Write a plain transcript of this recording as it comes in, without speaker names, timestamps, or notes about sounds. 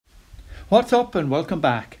What's up and welcome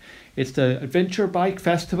back. It's the Adventure Bike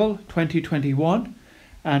Festival 2021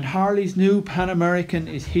 and Harley's new Pan American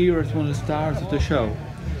is here as one of the stars of the show.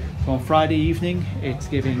 So on Friday evening it's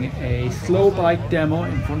giving a slow bike demo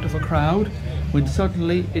in front of a crowd when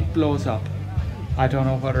suddenly it blows up. I don't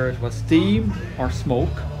know whether it was steam or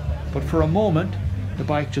smoke, but for a moment the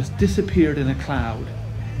bike just disappeared in a cloud.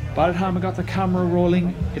 By the time I got the camera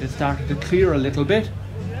rolling it had started to clear a little bit.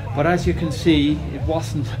 But as you can see, it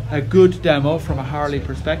wasn't a good demo from a Harley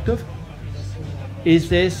perspective. Is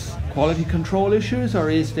this quality control issues or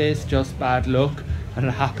is this just bad luck and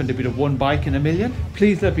it happened to be the one bike in a million?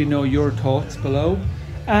 Please let me know your thoughts below,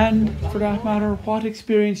 and for that matter what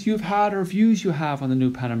experience you've had or views you have on the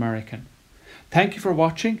new Pan American. Thank you for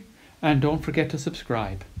watching and don't forget to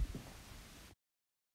subscribe.